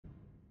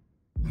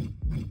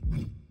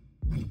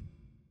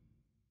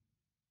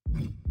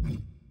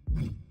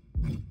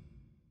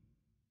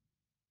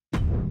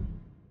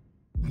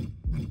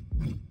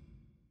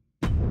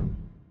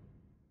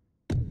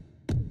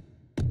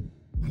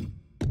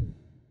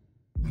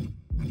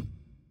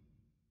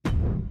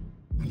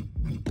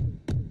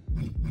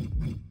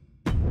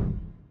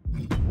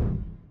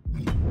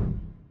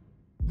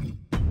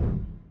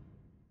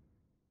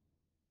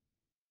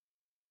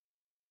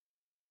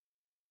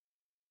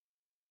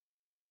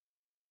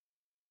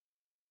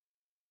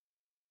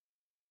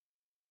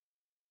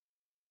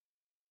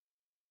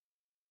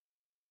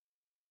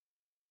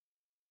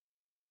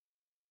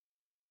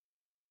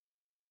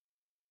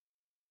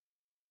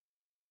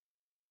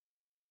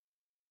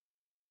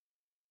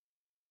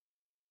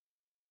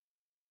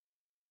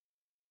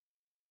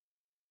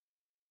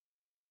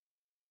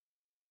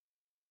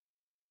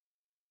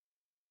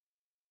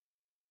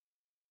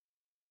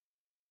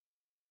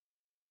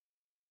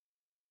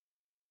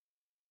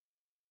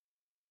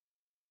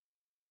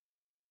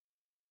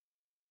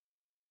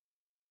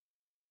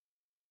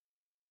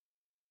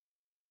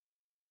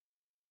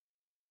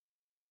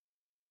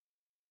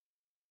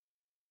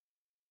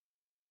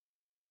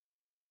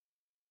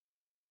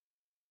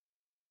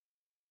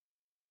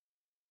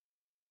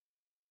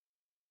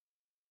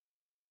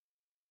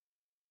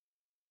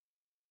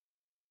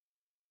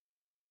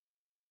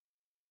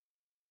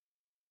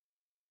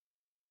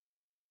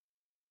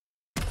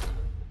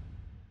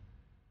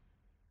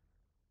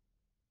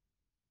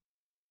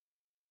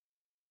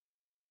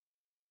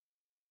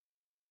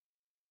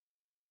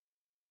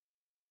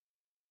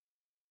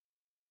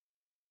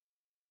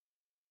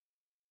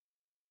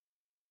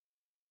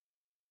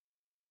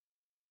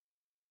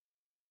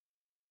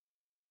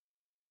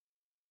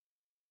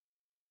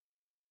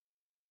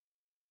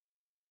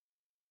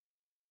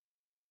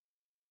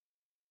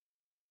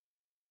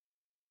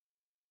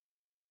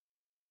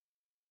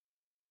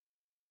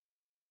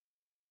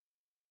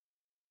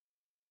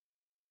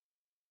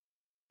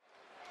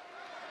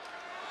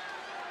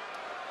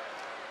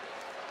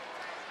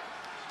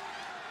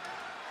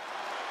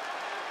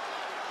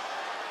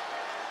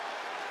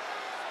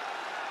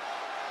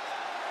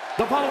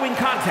The following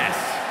contest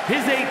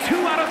is a 2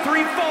 out of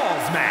 3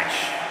 falls match.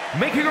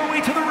 Making her way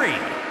to the ring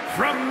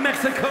from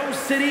Mexico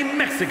City,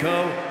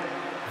 Mexico,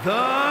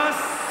 the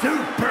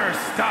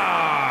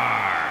Superstar.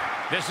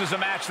 This is a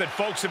match that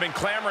folks have been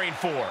clamoring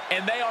for,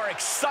 and they are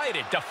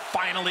excited to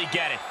finally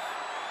get it.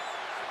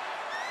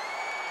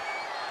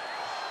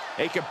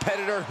 A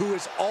competitor who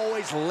is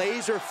always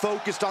laser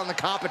focused on the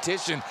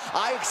competition.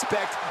 I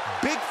expect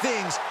big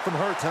things from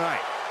her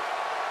tonight.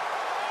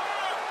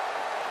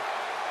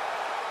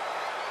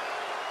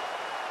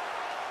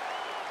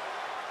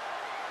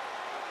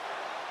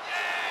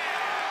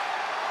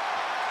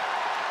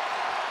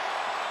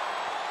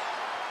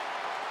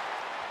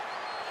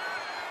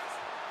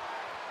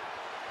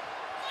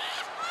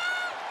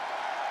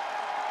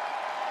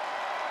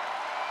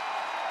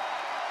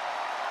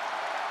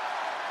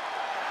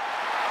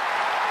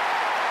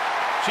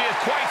 She is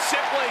quite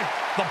simply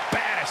the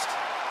baddest.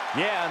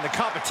 Yeah, and the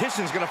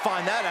competition's gonna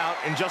find that out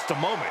in just a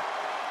moment.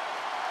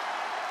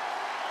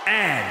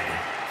 And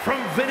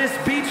from Venice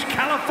Beach,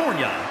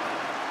 California,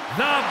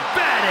 the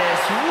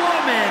baddest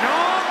woman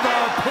on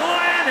the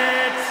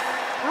planet,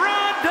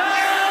 Ronda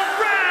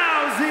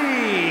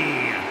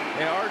Rousey.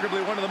 And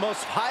arguably one of the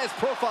most highest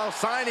profile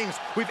signings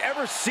we've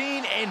ever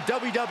seen in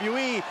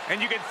WWE.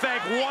 And you can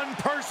thank one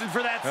person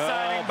for that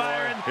signing,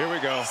 Byron. Here we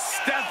go.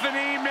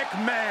 Stephanie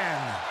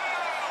McMahon.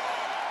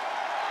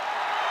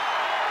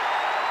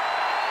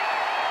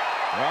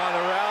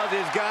 Ronda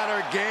Rousey's got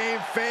her game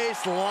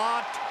face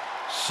locked.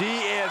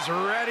 She is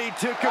ready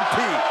to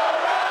compete.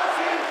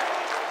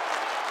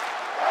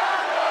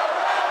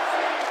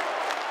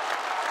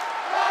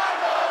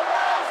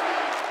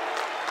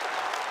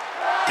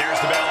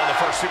 There's the bell, and the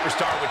first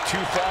superstar with 2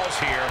 falls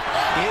here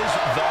is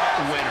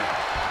the winner.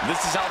 This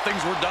is how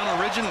things were done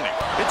originally.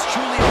 It's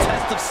truly a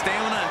test of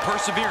stamina and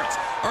perseverance.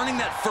 Earning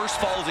that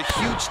first fall is a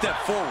huge step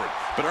forward,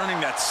 but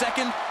earning that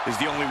second is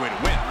the only way to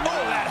win.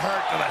 Oh, that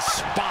hurt to the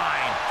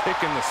spine.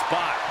 Picking the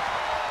spot.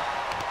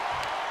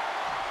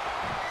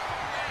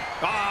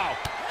 Oh,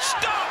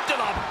 stop to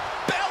the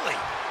belly.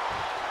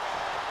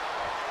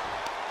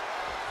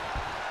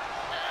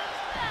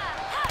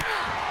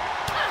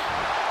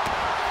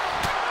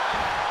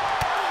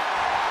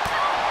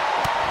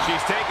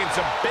 She's taking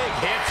some big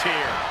hits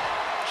here.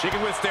 She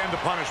can withstand the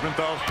punishment,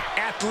 though.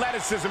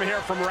 Athleticism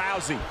here from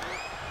Rousey.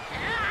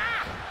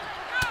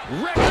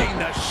 Wrecking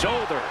the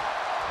shoulder.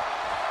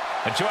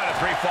 A 2 out of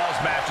 3 falls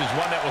match is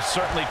one that will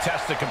certainly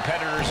test the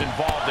competitors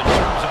involved in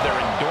terms of their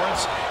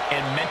endurance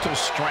and mental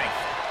strength.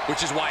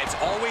 Which is why it's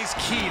always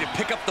key to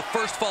pick up the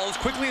first fall as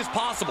quickly as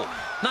possible.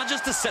 Not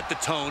just to set the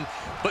tone,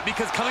 but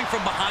because coming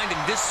from behind in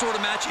this sort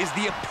of match is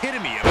the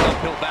epitome of an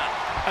uphill battle.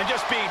 And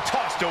just being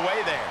tossed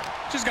away there.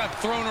 Just got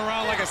thrown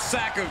around like a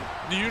sack of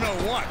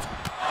you-know-what.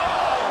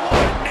 Oh,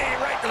 what a knee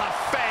right to the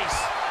face.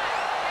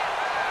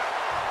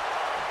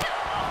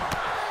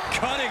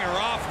 Cutting her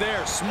off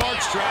there. Smart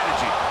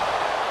strategy.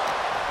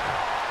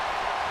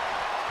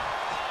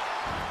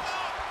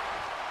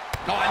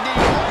 Oh, a knee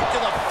right to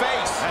the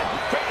face. And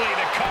quickly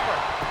to cover.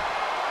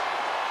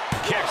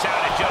 Kicks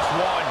out at just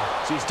 1.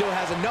 She still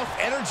has enough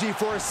energy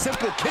for a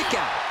simple kick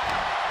out.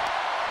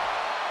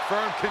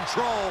 Firm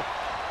control.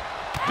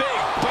 Big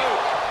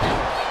boot.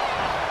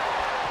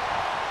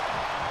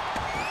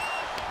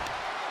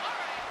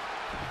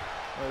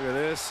 Look at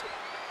this.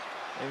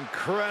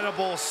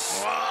 Incredible. The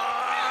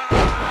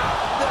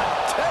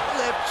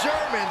deadlift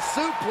German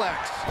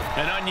suplex.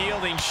 An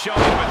unyielding showing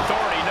of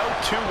authority. No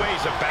 2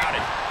 ways about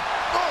it.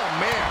 Oh,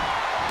 man.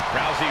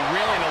 Rousey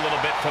reeling a little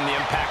bit from the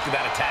impact of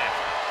that attack.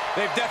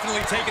 They've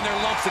definitely taken their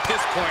lumps at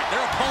this point.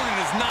 Their opponent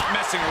is not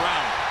messing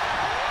around.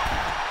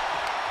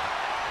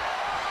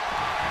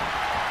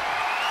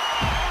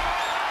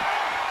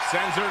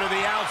 Sends her to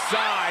the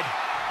outside.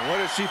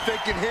 What is she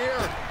thinking here?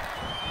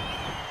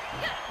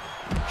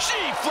 She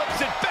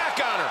flips it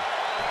back on her.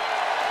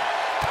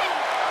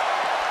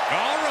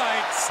 All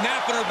right,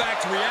 snapping her back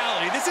to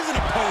reality. This isn't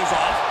a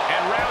pose-off.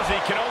 And Rousey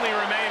can only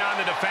remain on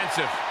the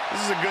defensive.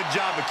 This is a good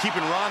job of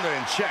keeping Ronda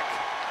in check.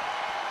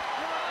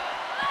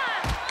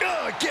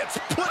 Oh, it gets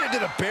put into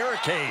the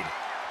barricade.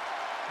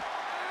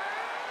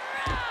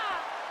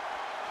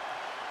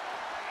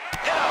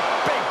 And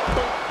a big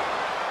boot.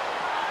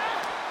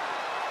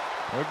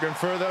 Looking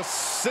for the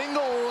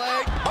single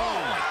leg.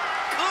 Oh, my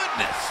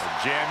goodness.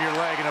 Jam your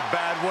leg in a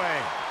bad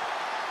way.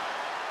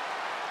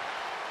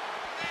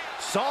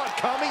 Saw it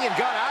coming and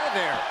got out of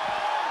there.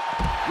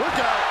 Look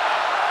out.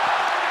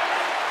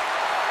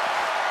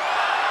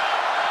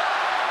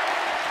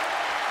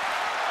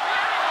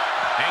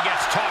 And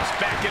gets tossed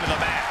back into the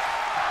mat.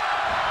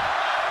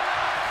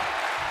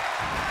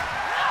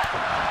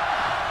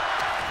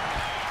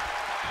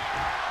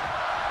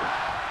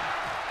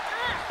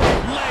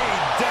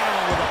 Laid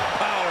down with a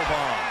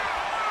powerbomb.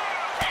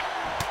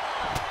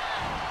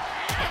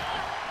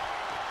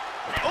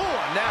 Oh,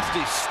 a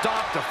nasty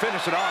stop to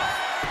finish it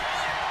off.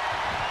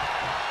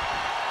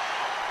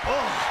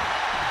 Oh.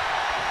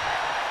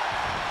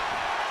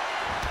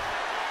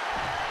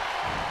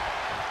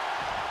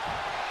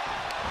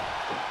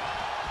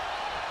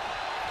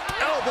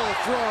 elbow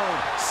thrown,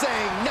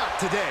 saying not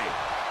today.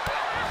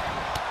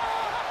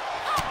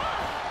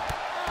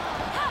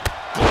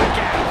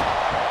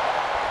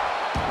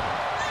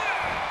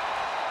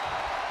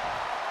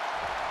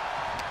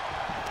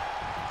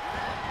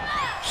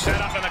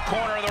 Set up in the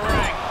corner of the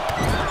ring.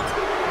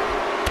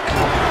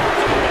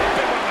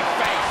 Big one in the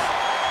face.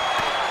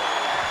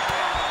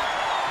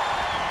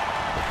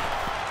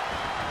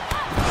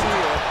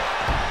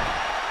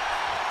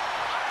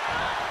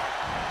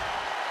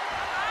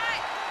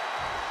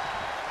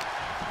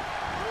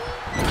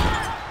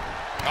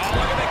 Oh,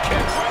 look at the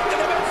kick right to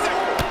the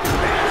midsection.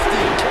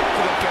 Nasty kick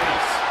to the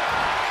face.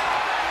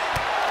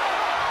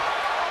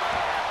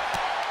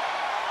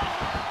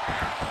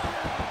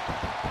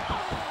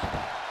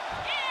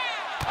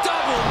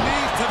 Double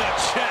knees to the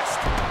chest.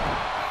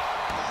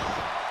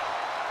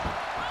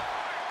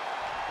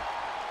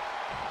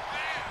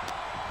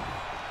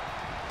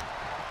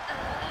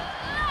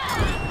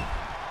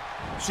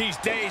 She's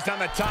dazed on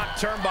the top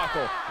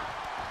turnbuckle.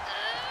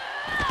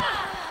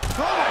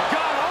 Oh my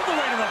God, all the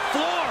way to the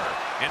floor.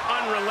 An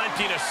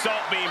unrelenting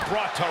assault being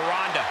brought to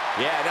Ronda.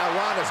 Yeah, now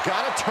Ronda's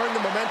got to turn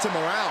the momentum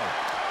around.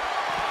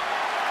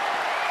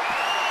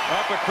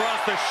 Up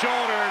across the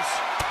shoulders.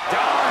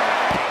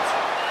 Dominate.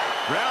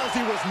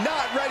 Rousey was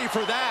not ready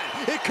for that.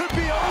 It could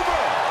be over.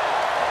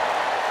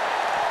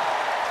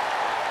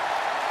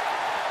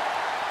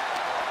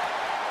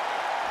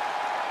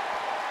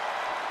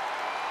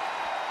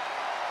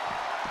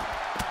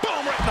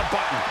 Boom, right in the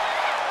button.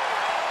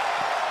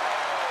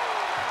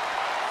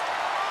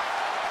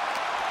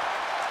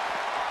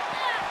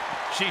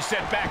 She's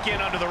set back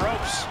in under the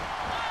ropes.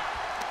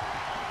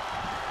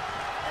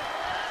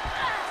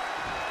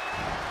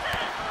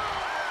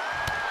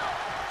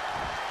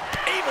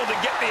 Able to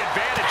get the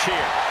advantage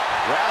here.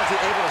 Rousey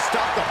able to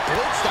stop the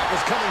blitz that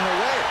was coming her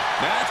way.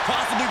 That's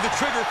possibly the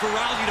trigger for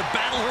Rousey to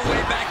battle her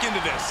way back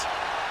into this.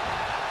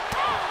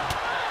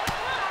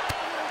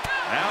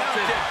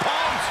 Mounted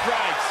palm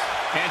strikes.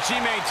 And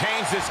she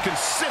maintains this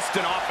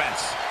consistent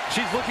offense.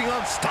 She's looking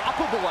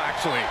unstoppable,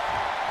 actually.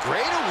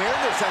 Great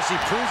awareness as she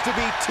proves to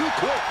be too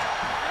quick.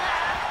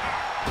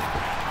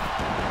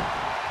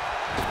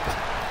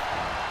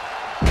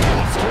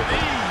 With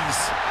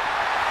ease.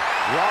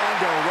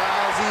 Ronda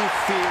Rousey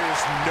fears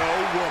no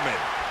woman.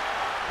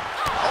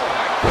 Oh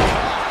my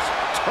gosh,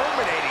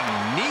 terminating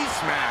knee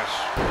smash.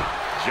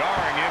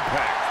 Jarring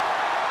impact.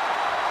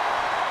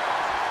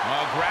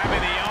 Oh, grabbing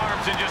the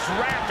arms and just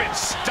rapid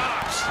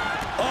stops.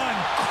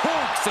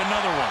 Uncorks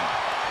another one.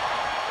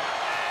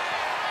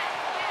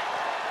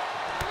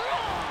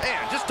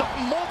 Man, just a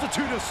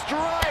multitude of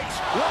strikes.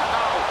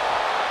 Wow.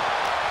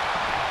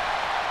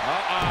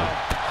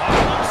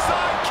 Harlem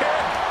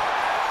sidekick.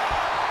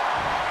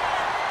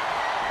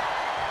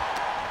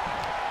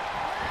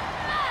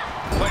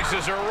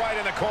 Places her right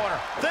in the corner.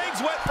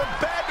 Things went from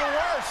bad to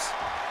worse.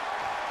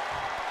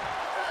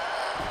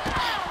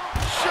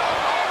 Shot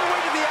all the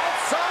way to the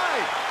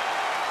outside.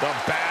 The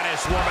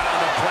baddest woman on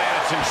the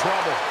planet's in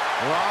trouble.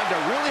 Ronda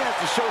really has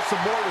to show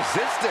some more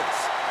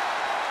resistance.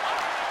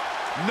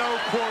 No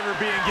quarter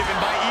being given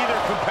by either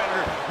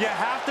competitor. You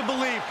have to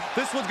believe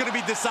this one's going to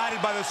be decided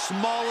by the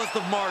smallest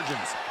of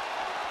margins.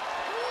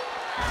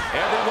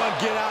 Everyone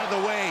get out of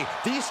the way.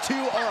 These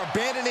two are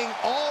abandoning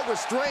all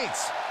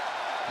restraints.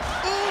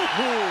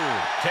 Ooh.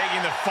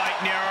 Taking the fight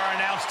near our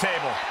announce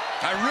table.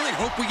 I really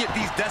hope we get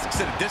these desks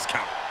at a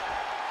discount.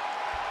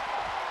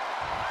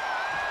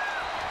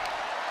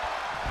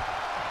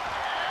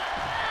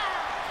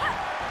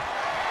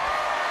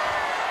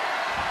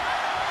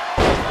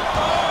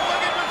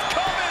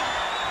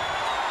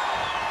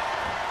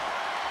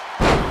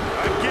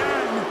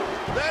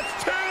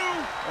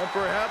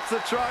 Perhaps a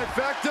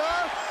trifecta?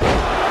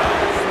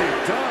 Nicely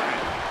done.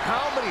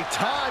 How many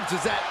times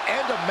does that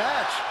end a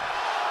match?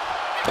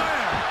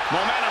 Bam!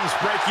 Momentum's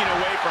breaking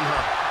away from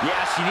her. Yeah,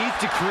 she needs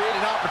to create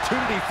an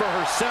opportunity for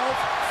herself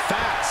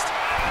fast.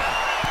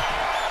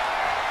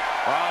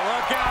 Oh,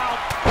 look out.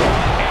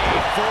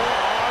 A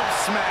forearm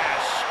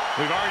smash.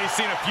 We've already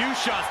seen a few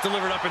shots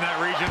delivered up in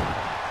that region.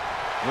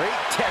 Great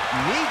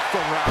technique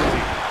from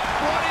Rousey.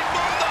 Running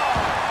bulldog.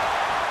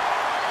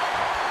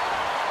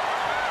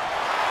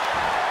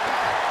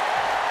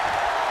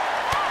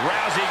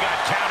 Rousey got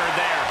countered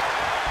there.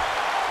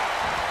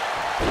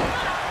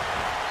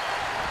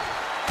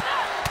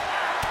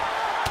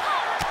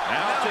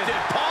 Mounted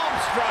palm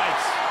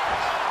strikes.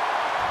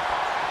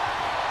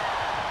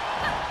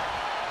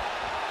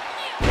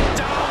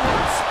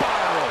 Downward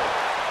spiral.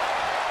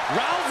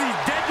 Rousey's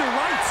dead to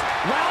rights.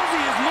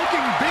 Rousey is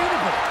looking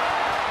beatable.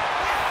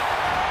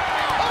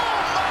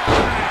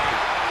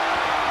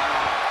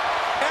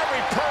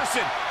 Every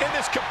person in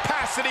this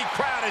capacity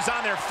crowd is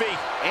on their feet.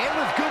 And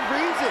with good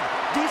reason.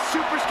 These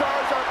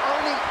superstars are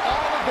earning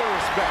all of their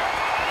respect.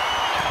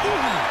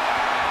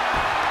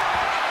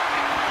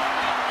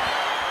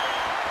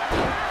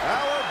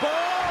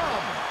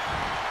 Powerbomb!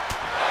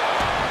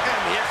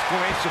 And the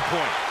exclamation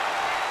point.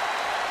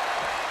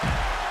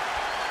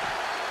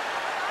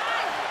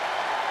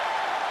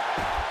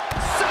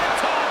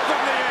 Senton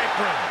from the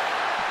apron.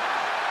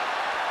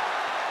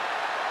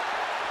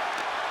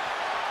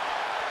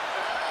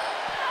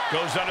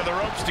 Goes under the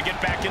ropes to get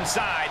back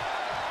inside.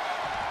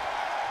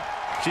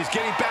 She's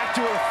getting back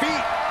to her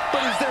feet,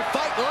 but is there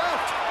fight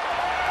left?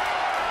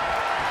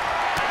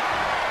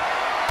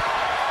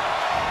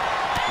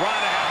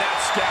 Ronda had that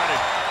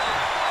scouted.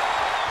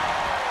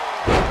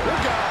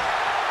 Look out.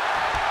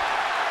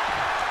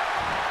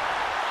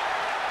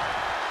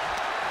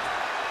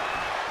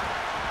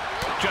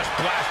 Just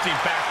blasting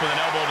back with an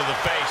elbow to the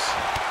face.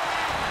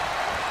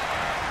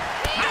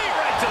 Knee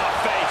right to the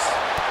face.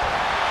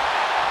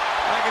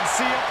 I can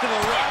see up to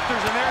the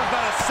rafters, and there's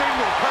not a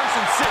single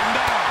person sitting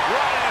down.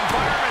 What an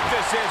environment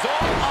this is.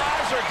 All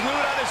eyes are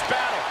glued on this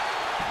battle.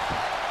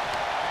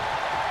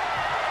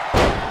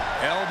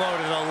 Elbow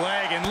to the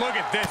leg, and look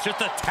at this,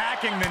 just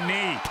attacking the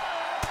knee.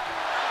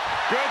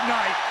 Good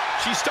night.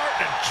 She's starting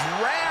to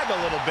drag a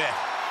little bit.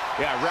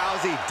 Yeah,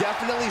 Rousey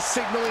definitely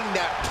signaling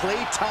that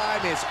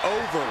playtime is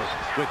over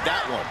with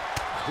that one.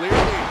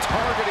 Clearly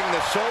targeting the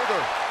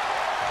shoulder.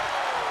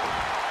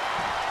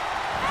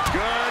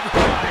 Good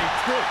night.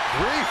 Good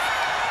grief.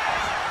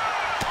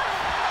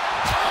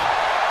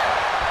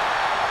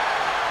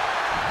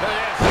 There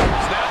it is.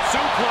 Snap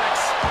suplex.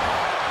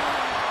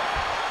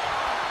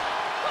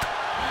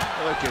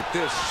 Look at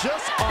this,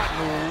 just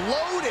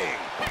unloading.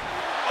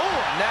 Oh,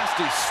 a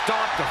nasty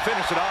stomp to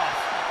finish it off.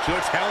 She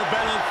looks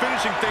hell-bent on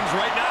finishing things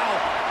right now.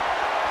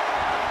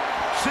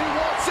 She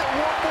wants it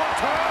one more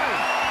time.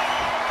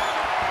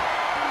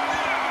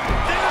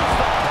 There's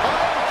the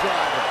pile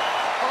driver.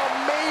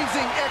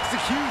 Amazing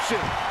execution.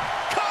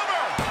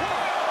 Cover.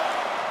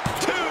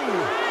 2.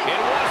 It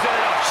wasn't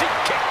enough. She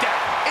kicked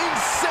out.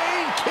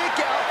 Insane kick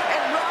out,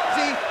 and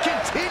Rousey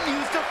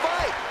continues to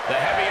fight. The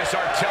heaviest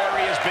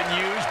artillery has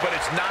been used, but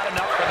it's not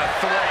enough for the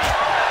 3.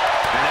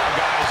 And now,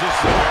 guys, this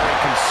is a very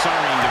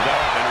concerning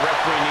development.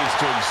 Referee needs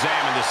to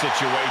examine the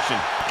situation.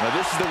 Now,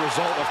 this is the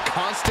result of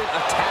constant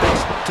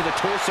attacks to the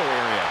torso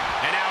area.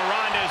 And now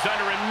Ronda is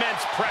under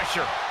immense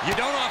pressure. You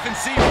don't often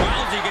see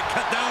Rousey get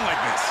cut down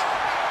like this.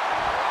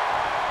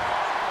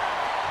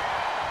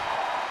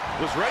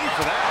 Was ready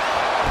for that.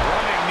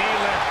 Running knee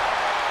lift.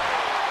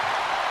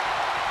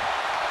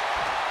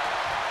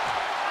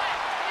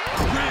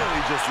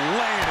 Really just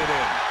laying it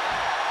in.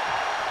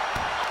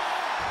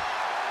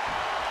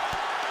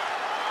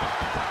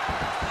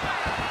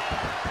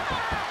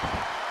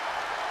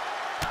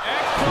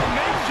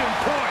 Exclamation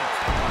point.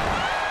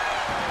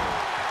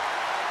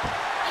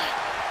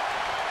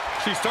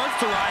 She starts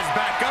to rise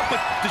back up,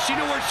 but does she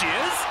know where she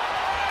is?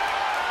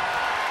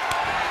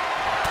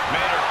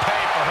 Made her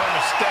pay for her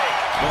mistake.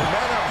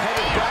 Momentum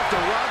headed back to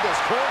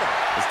Ronda's corner.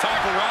 It's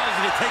time for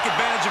Rousey to take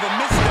advantage of a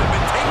misstep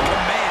and take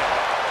command.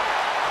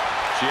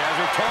 She has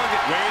her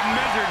target weighed and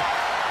measured.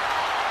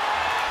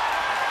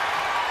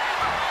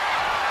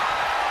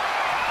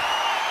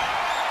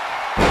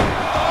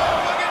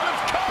 Oh, look at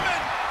what's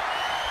coming.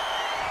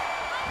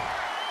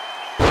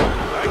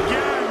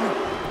 Again.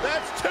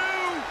 That's 2.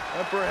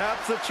 And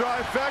perhaps a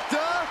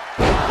trifecta.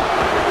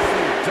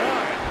 Nicely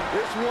done.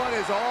 This one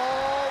is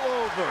all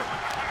over.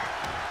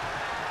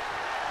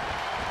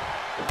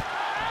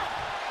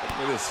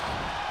 Look at this.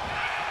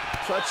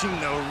 Clutching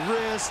the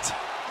wrist.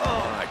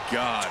 Oh, my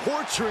God.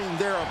 Torturing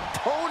their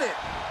opponent.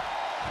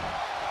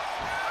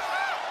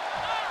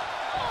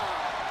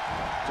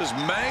 Just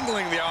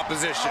mangling the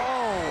opposition.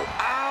 Oh,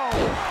 ow.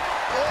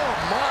 Oh,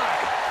 my.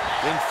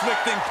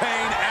 Inflicting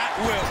pain at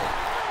will.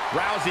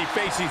 Rousey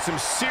facing some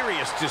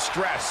serious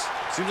distress.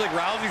 Seems like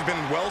Rousey's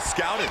been well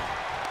scouted.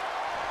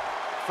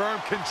 Firm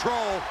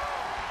control.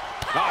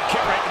 Oh,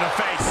 kick right in the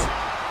face.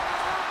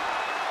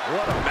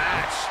 What a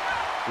match.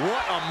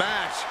 What a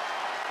match.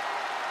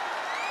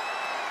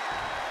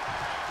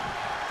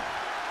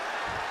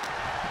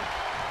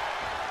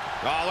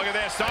 Oh, look at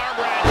this. Arm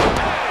wrench.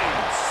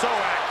 Hey, so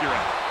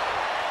accurate.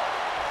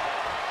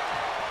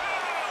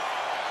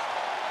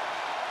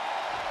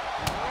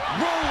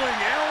 Rolling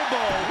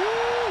elbow.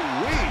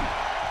 Woo-wee.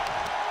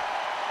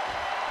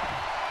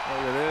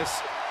 Look at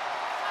this.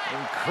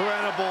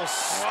 Incredible.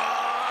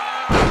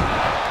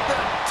 The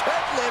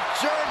deadlift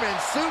German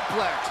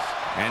suplex.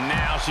 And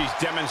now she's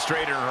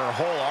demonstrated her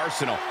whole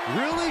arsenal.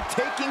 Really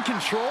taking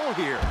control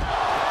here.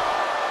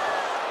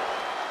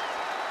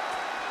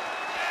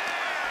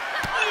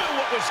 Knew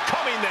what was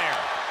coming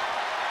there.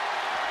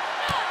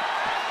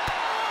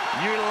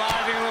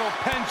 Utilizing a little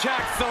penchak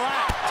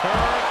select. Turn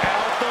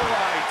out the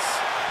lights.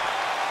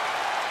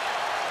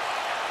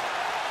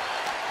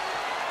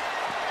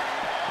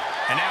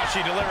 And now she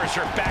delivers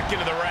her back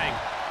into the ring.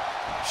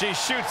 She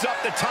shoots up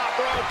the top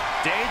rope.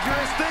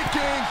 Dangerous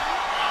thinking.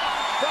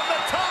 From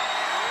the top.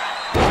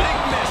 Big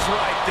miss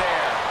right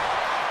there.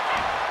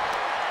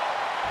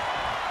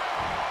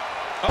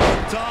 Oh,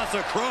 toss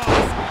across.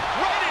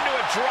 Right into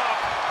a drop.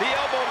 The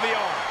elbow to the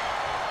arm.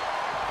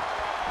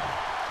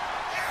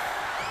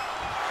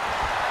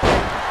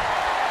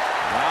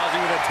 Rousey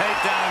with a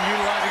takedown,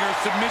 utilizing her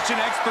submission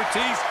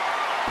expertise.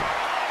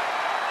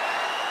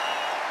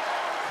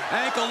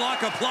 Ankle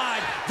lock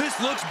applied. This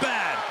looks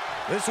bad.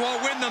 This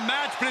won't win the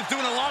match, but it's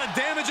doing a lot of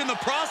damage in the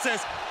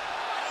process.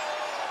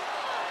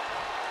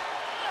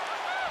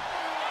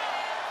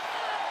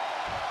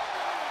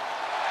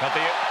 Got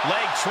the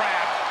leg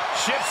trap,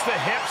 shifts the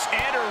hips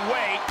and her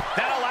weight.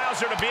 That allows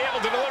her to be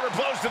able to deliver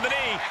blows to the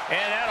knee,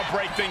 and that'll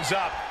break things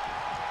up.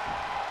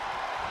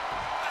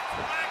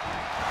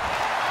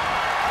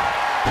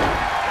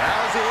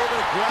 Rousey able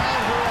to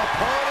ground her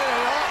opponent,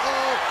 and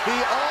uh-oh, the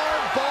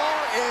arm bar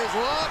is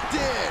locked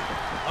in.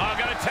 Oh,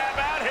 gonna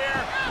tap out here,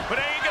 but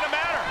it ain't gonna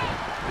matter.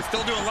 It's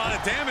still doing a lot of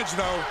damage,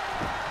 though.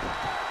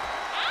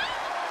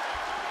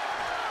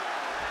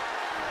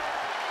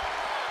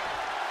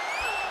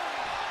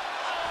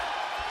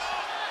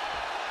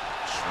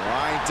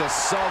 Trying to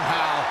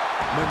somehow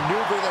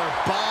maneuver their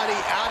body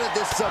out of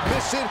this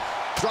submission,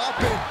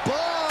 dropping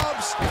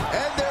bombs,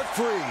 and they're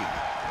free.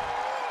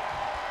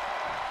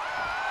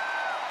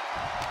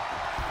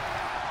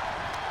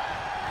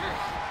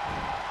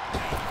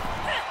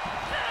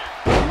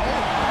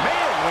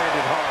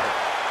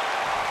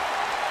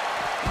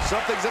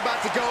 Something's about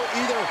to go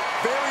either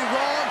very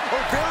wrong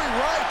or very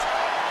right.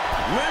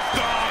 Lift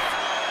off.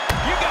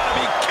 You gotta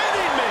be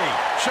kidding me.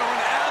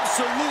 Showing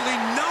absolutely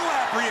no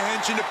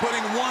apprehension to putting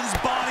one's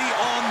body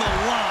on the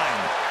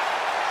line.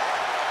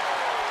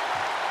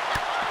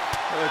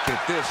 Look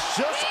at this,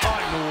 just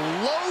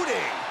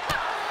unloading.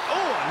 Oh,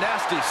 a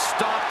nasty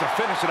stop to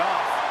finish it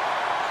off.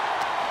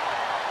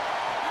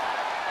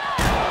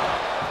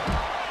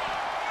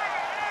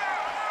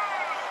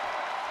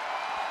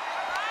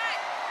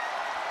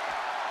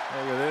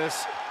 Look at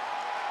this.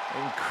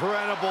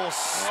 Incredible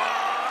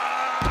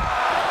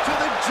to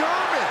the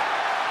German.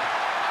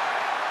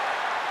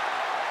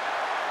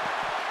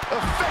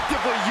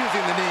 Effectively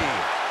using the knee.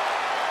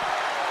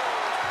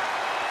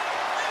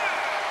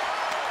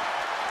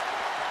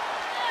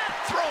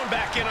 Thrown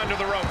back in under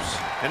the ropes.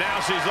 And now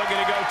she's looking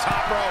to go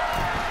top rope.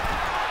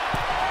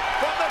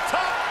 From the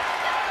top.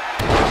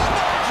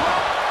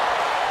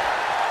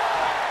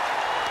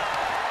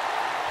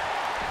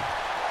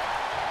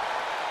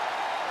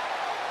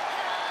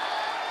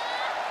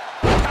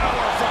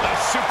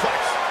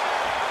 Suplex.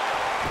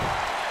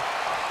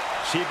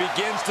 She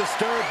begins to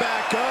stir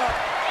back up,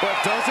 but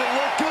doesn't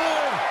look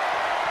good.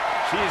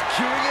 She is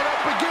queuing it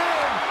up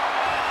again.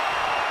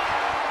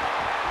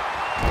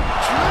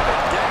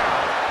 Driven down.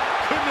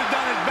 Couldn't have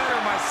done it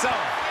better myself.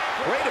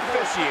 Great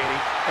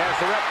officiating as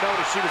the ref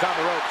noticed she was on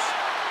the ropes.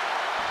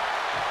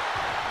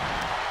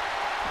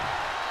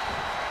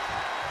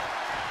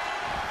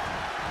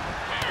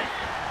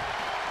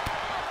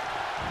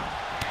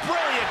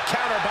 Brilliant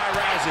counter by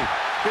Rousey.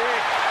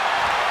 Big.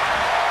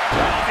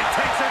 Rousey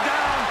takes her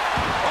down.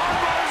 Oh,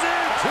 Rousey!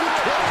 Too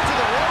close to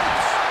the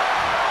ropes.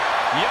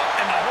 Yep,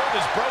 and the hold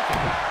is broken.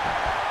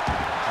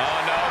 Oh,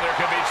 no, there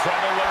could be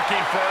trouble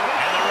lurking for her,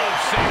 and the rope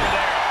saved her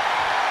there.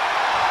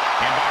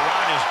 And by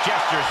Ronda's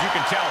gestures, you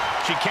can tell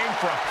she came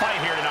for a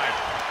fight here tonight.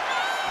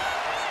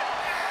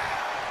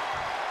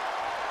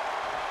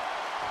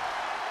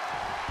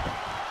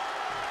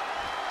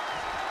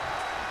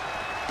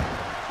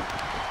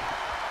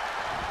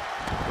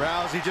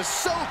 Rousey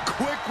just so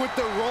quick with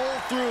the roll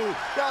through.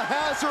 Now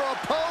has her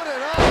opponent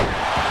up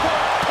for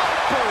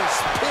Piper's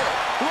Pit.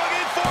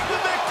 Looking for the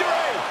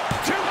victory.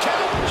 2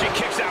 count. She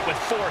kicks out with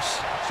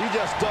force. She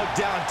just dug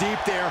down deep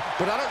there,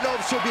 but I don't know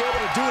if she'll be able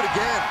to do it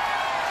again.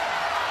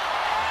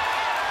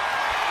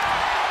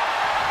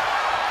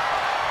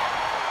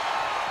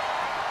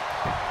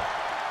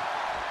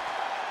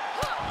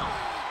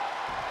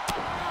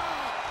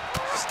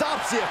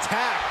 Stops the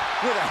attack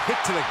with a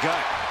hit to the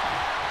gut.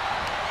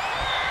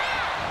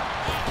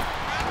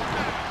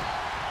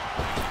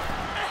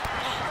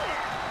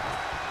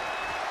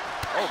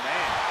 Oh,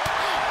 man.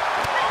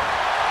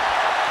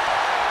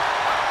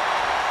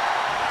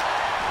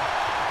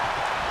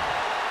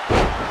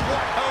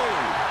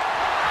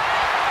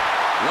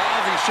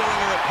 Rousey showing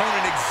her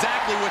opponent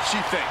exactly what she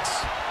thinks.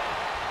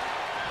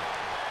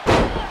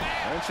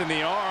 Wrenching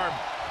the arm.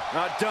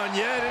 Not done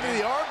yet, into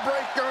the arm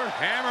breaker.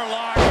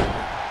 Hammerlock.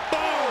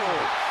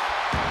 Boom!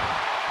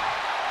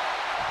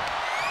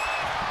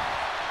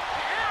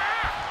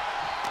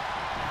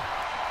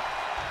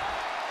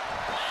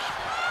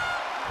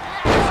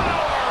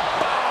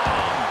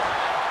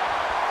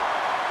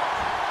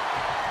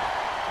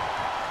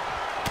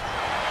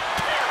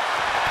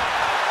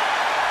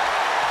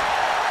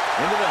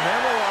 Into the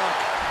hammerlock.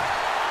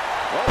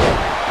 Oh,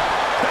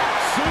 back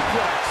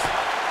suplex.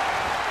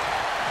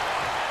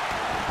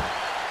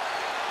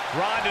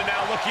 Ronda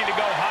now looking to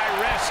go high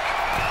risk.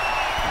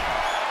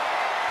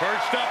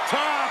 Perched up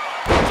top.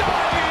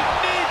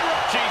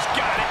 She's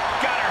got it.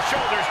 Got her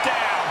shoulders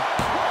down.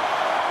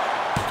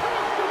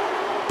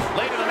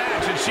 Late in the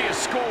match, and she has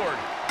scored.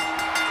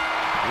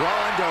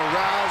 Ronda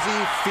Rousey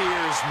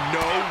fears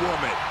no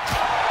woman.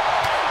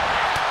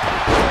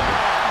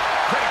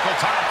 Critical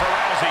time for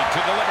Rousey to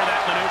deliver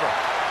that maneuver.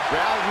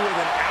 Rousey with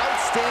an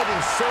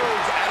outstanding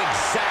surge at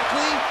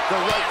exactly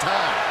the right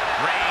time.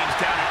 Reigns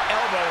down an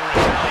elbow in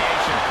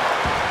retaliation.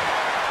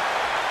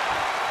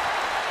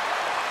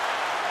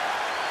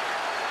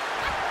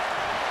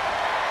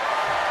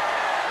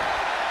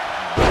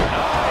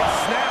 Nice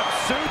snap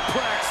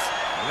suplex.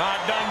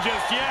 Not done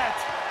just yet.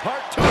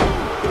 Part 2.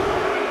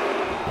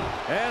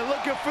 And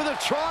looking for the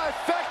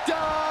trifecta.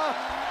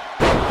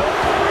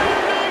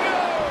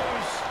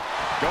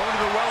 Going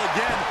to the well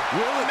again.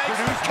 Will it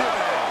produce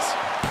dividends?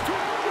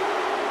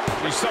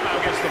 He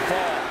somehow gets the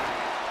fall.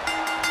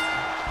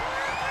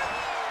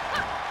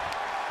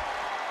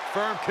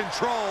 Firm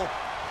control.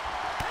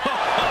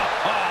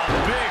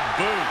 Big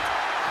boot.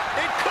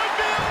 It could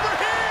be over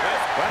here.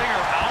 That's letting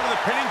her out of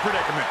the pinning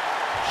predicament.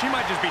 She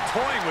might just be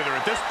toying with her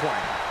at this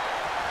point.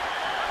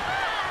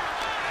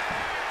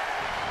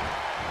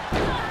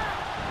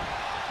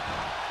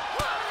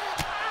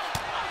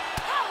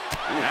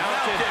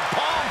 Mounted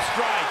palm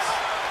strikes.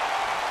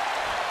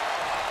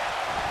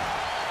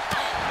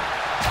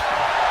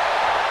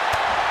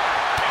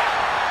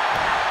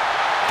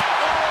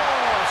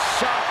 Oh,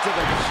 shot to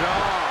the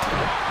jaw.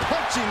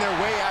 Punching their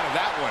way out of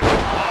that one.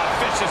 Oh,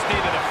 vicious knee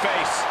to the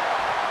face.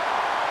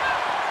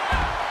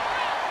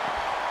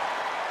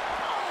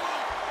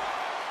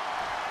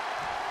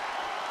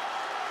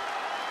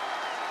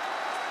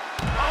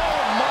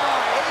 Oh, my.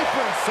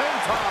 Apron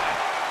senton.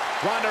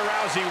 Ronda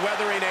Rousey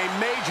weathering a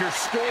major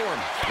storm.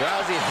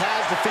 Rousey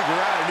has to figure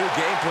out a new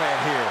game plan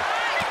here.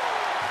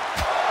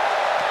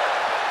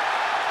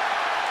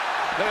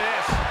 Look at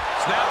this.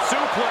 Snap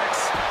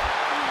suplex.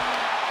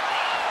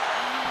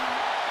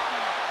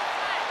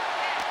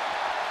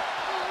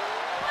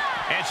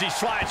 And she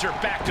slides her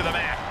back to the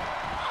mat.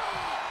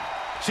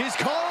 She's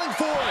calling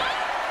for it.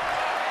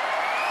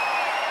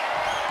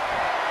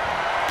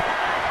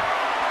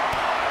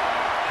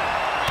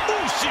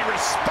 Ooh, she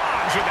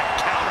responds with a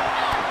counter.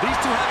 These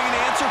two having an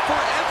answer for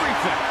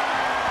everything.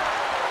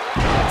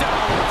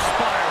 Downward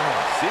spiral.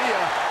 See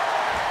ya.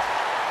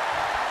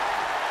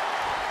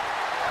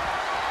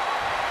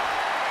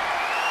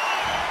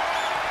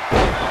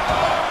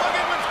 Oh, look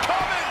at what's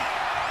coming.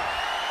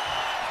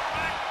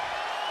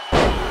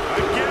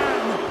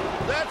 Again.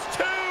 That's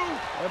two.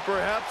 And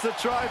perhaps a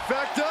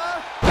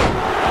trifecta.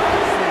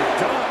 Nicely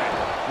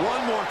done.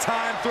 One more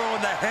time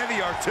throwing the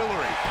heavy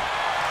artillery.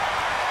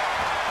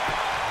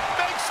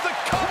 Makes the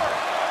cover.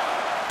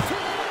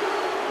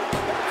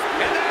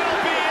 And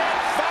that'll be it.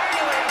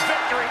 Finally a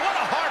victory. What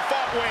a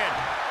hard-fought win.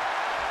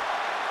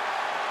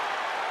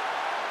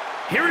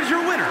 Here is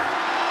your winner,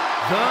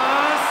 the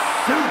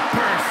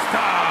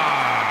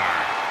Superstar.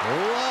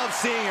 Love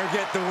seeing her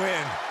get the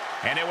win.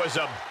 And it was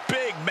a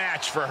big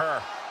match for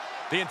her.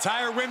 The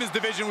entire women's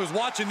division was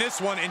watching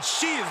this one, and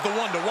she is the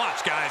one to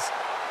watch, guys.